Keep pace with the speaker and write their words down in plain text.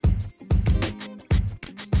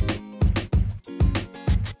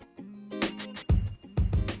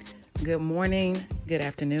Good morning, good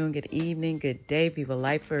afternoon, good evening, good day, Viva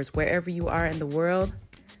Lifers, wherever you are in the world.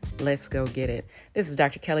 Let's go get it. This is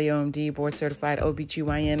Dr. Kelly OMD, board certified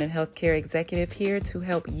OBGYN and healthcare executive here to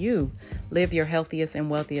help you live your healthiest and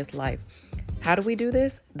wealthiest life. How do we do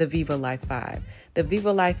this? The Viva Life 5. The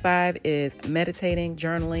Viva Life 5 is meditating,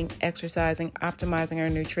 journaling, exercising, optimizing our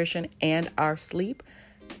nutrition and our sleep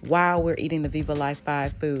while we're eating the Viva Life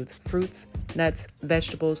 5 foods: fruits, nuts,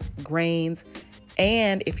 vegetables, grains,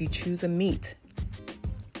 and if you choose a meat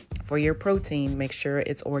for your protein, make sure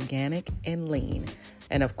it's organic and lean.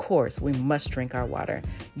 And of course, we must drink our water.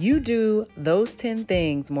 You do those 10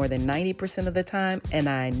 things more than 90% of the time, and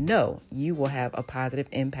I know you will have a positive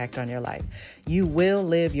impact on your life. You will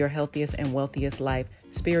live your healthiest and wealthiest life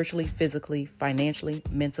spiritually, physically, financially,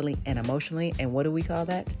 mentally, and emotionally. And what do we call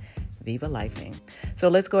that? Viva Lifing. So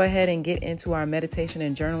let's go ahead and get into our meditation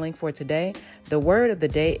and journaling for today. The word of the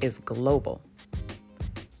day is global.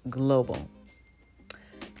 Global.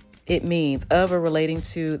 It means of or relating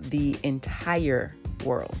to the entire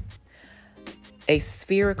world. A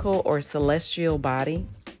spherical or celestial body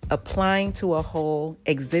applying to a whole,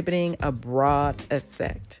 exhibiting a broad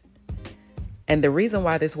effect. And the reason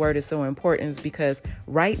why this word is so important is because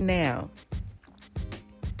right now,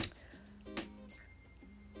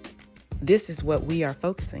 this is what we are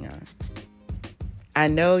focusing on. I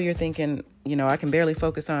know you're thinking, I can barely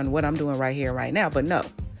focus on what I'm doing right here, right now, but no.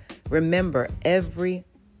 Remember, every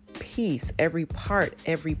piece, every part,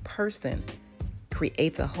 every person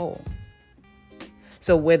creates a whole.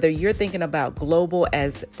 So whether you're thinking about global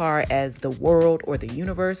as far as the world or the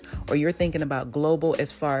universe, or you're thinking about global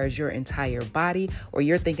as far as your entire body, or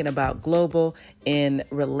you're thinking about global in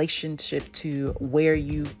relationship to where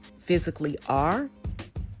you physically are,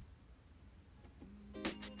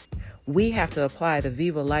 we have to apply the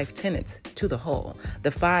Viva Life tenets to the whole.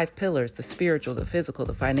 The 5 pillars: the spiritual, the physical,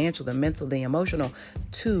 the financial, the mental, the emotional,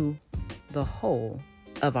 to the whole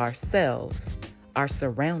of ourselves, our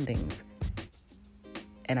surroundings,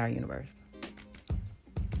 and our universe.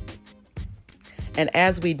 And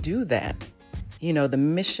as we do that, the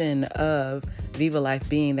mission of Viva Life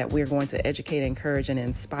being that we're going to educate, encourage, and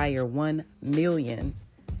inspire 1 million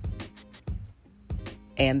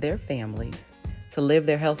and their families to live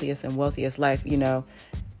their healthiest and wealthiest life.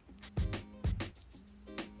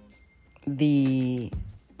 The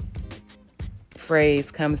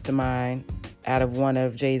phrase comes to mind out of one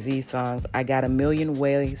of Jay-Z's songs: I got a million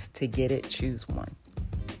ways to get it, choose one.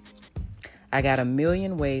 I got a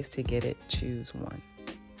million ways to get it, choose one.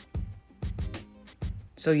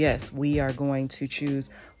 So yes, we are going to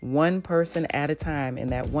choose one person at a time,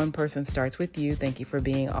 and that one person starts with you. Thank you for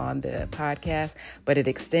being on the podcast, but it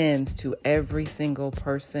extends to every single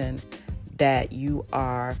person that you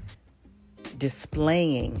are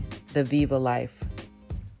displaying the Viva Life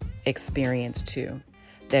experience to,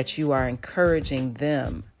 that you are encouraging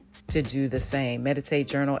them to do the same. Meditate,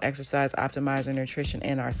 journal, exercise, optimize our nutrition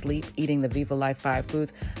and our sleep, eating the Viva Life 5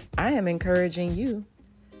 foods. I am encouraging you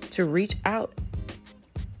to reach out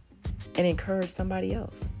and encourage somebody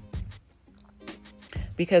else.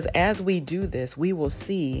 Because as we do this, we will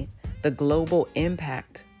see the global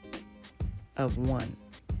impact of one.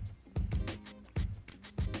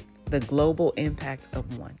 The global impact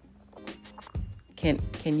of one. Can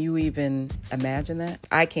you even imagine that?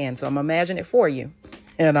 I can, so I'm imagining it for you.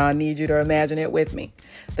 And I need you to imagine it with me.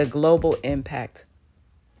 The global impact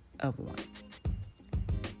of one.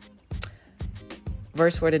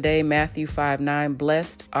 Verse for today, Matthew 5:9.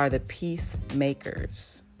 Blessed are the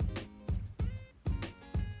peacemakers.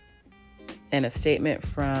 And a statement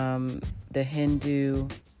from the Hindu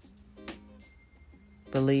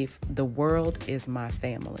belief: the world is my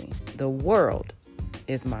family. The world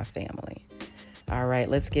is my family. All right,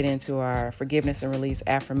 let's get into our forgiveness and release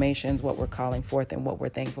affirmations, what we're calling forth and what we're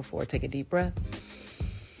thankful for. Take a deep breath.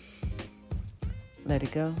 Let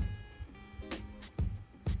it go.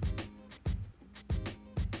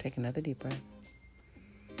 Take another deep breath.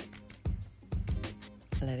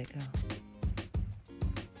 Let it go.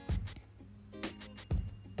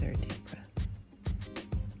 Third deep breath.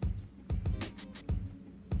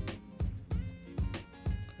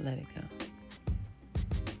 Let it go.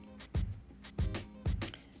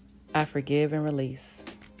 I forgive and release.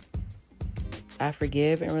 I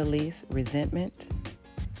forgive and release resentment,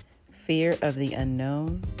 fear of the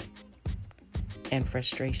unknown, and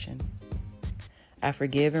frustration. I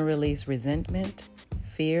forgive and release resentment,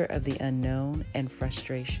 fear of the unknown, and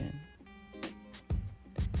frustration.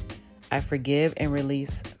 I forgive and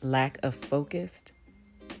release lack of focus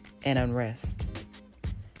and unrest.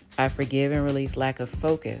 I forgive and release lack of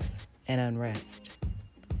focus and unrest.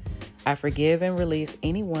 I forgive and release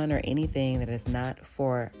anyone or anything that is not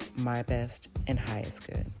for my best and highest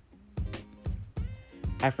good.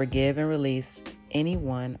 I forgive and release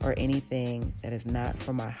anyone or anything that is not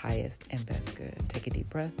for my highest and best good. Take a deep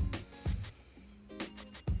breath.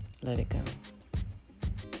 Let it go.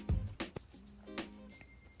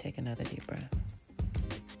 Take another deep breath.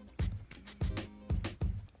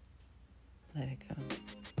 Let it go.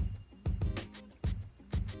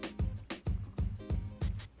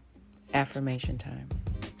 Affirmation time.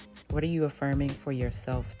 What are you affirming for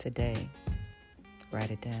yourself today?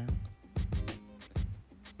 Write it down.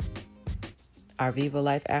 Our Viva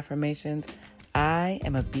Life affirmations. I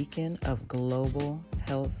am a beacon of global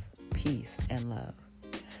health, peace, and love.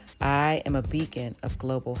 I am a beacon of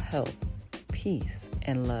global health, peace,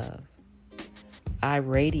 and love. I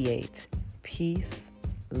radiate peace,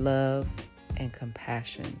 love, and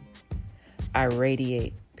compassion. I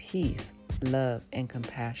radiate peace, love, and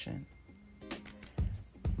compassion.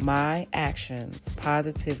 My actions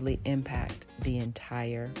positively impact the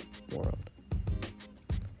entire world.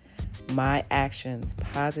 My actions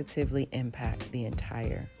positively impact the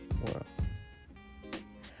entire world.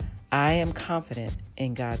 I am confident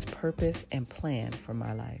in God's purpose and plan for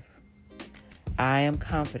my life. I am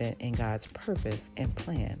confident in God's purpose and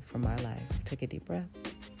plan for my life. Take a deep breath.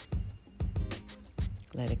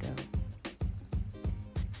 Let it go.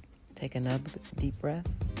 Take another deep breath.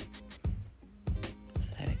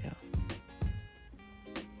 Let it go.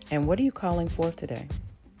 And what are you calling forth today?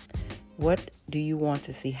 What do you want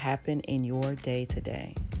to see happen in your day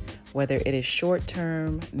today? Whether it is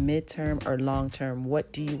short-term, mid-term, or long-term,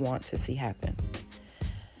 what do you want to see happen?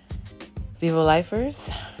 Viva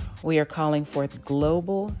Lifers, we are calling forth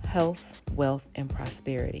global health, wealth, and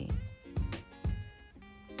prosperity.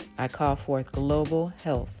 I call forth global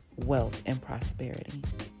health, wealth, and prosperity.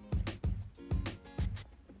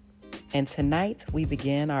 And tonight we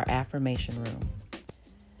begin our affirmation room.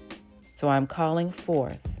 So I'm calling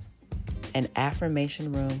forth an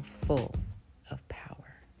affirmation room full of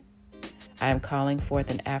power. I am calling forth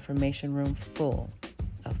an affirmation room full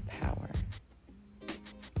of power.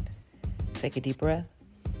 Take a deep breath.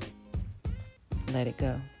 Let it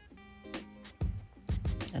go.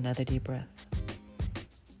 Another deep breath.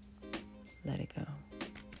 Let it go.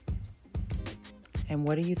 And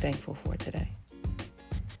what are you thankful for today?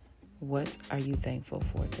 What are you thankful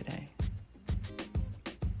for today?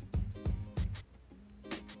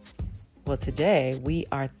 Well, today we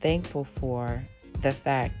are thankful for the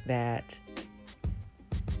fact that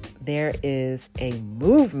there is a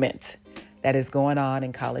movement that is going on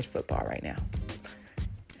in college football right now.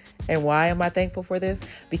 And why am I thankful for this?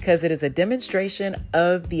 Because it is a demonstration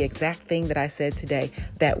of the exact thing that I said today,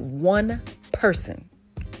 that one person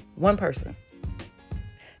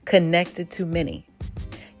connected to many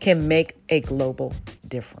can make a global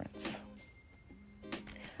difference.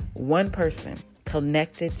 One person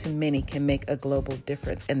connected to many can make a global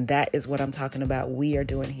difference. And that is what I'm talking about we are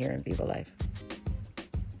doing here in Viva Life.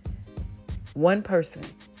 One person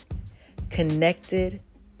connected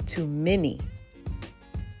to many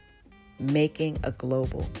making a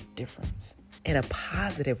global difference in a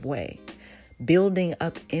positive way, building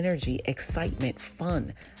up energy, excitement,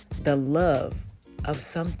 fun, the love of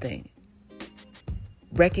something,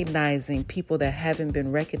 recognizing people that haven't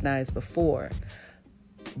been recognized before,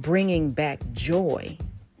 bringing back joy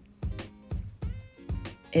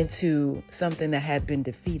into something that had been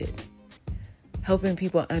defeated, helping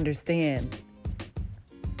people understand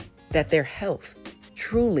that their health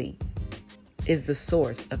truly is the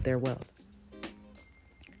source of their wealth.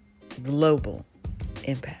 Global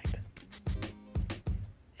impact.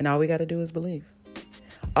 And all we got to do is believe.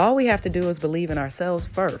 All we have to do is believe in ourselves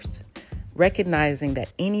first, recognizing that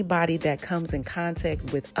anybody that comes in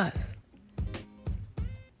contact with us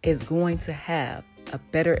is going to have a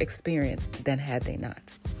better experience than had they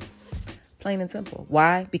not. Plain and simple.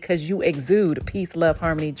 Why? Because you exude peace, love,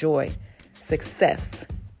 harmony, joy, success,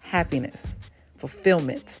 happiness,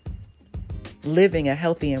 fulfillment, living a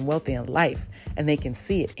healthy and wealthy life, and they can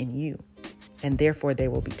see it in you. And therefore they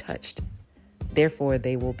will be touched. Therefore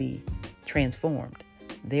they will be transformed.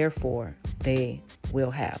 Therefore they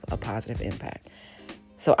will have a positive impact.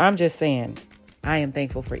 So I'm just saying, I am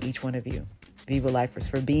thankful for each one of you, Viva Lifers,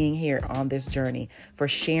 for being here on this journey, for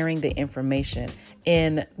sharing the information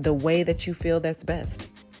in the way that you feel that's best.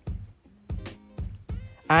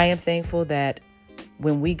 I am thankful that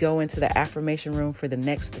when we go into the affirmation room for the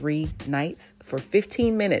next 3 nights, for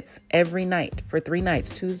 15 minutes every night, for 3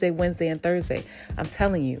 nights, Tuesday, Wednesday, and Thursday, I'm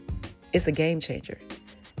telling you, it's a game changer.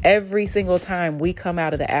 Every single time we come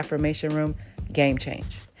out of the affirmation room, game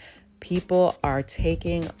change. People are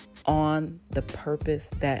taking on the purpose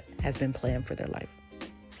that has been planned for their life.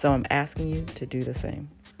 So I'm asking you to do the same.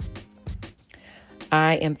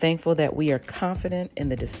 I am thankful that we are confident in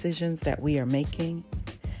the decisions that we are making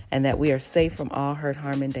and that we are safe from all hurt,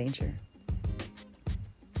 harm, and danger.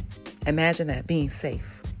 Imagine that, being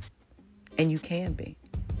safe. And you can be.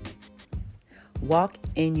 Walk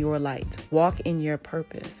in your light. Walk in your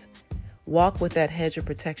purpose. Walk with that hedge of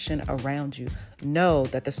protection around you. Know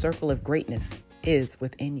that the circle of greatness is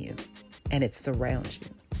within you and it surrounds you.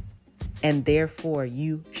 And therefore,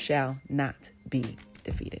 you shall not be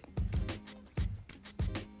defeated.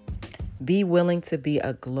 Be willing to be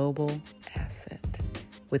a global asset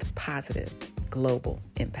with positive global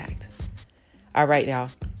impact. All right, y'all,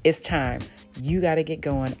 it's time. You got to get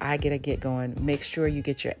going. I got to get going. Make sure you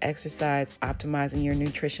get your exercise, optimizing your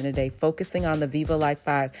nutrition today, focusing on the Viva Life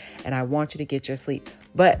 5, and I want you to get your sleep.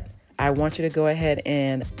 But I want you to go ahead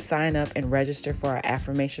and sign up and register for our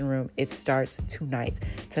affirmation room. It starts tonight.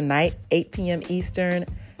 Tonight, 8 p.m. Eastern,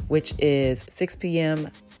 which is 6 p.m.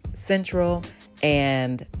 Central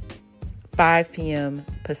and 5 p.m.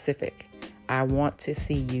 Pacific. I want to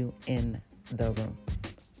see you in the room.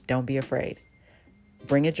 Don't be afraid.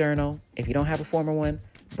 Bring a journal. If you don't have a formal one,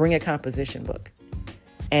 bring a composition book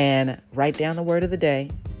and write down the word of the day.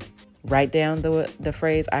 Write down the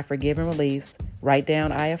phrase, I forgive and release. Write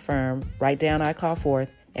down, I affirm. Write down, I call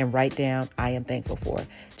forth. And write down, I am thankful for.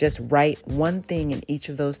 Just write one thing in each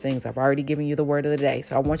of those things. I've already given you the word of the day.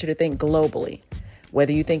 So I want you to think globally.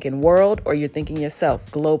 Whether you think in world or you're thinking yourself,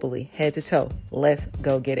 globally, head to toe, let's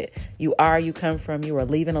go get it. You are, you come from, you are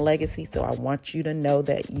leaving a legacy. So I want you to know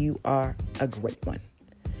that you are a great one.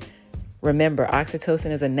 Remember,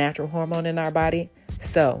 oxytocin is a natural hormone in our body.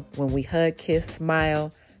 So when we hug, kiss,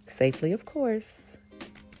 smile, safely, of course,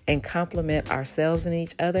 and compliment ourselves and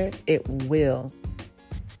each other, it will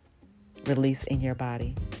release in your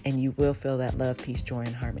body and you will feel that love, peace, joy,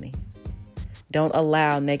 and harmony. Don't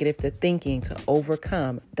allow negative thinking to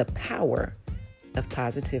overcome the power of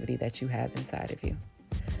positivity that you have inside of you.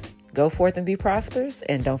 Go forth and be prosperous.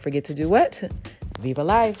 And don't forget to do what? Viva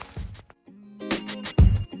life.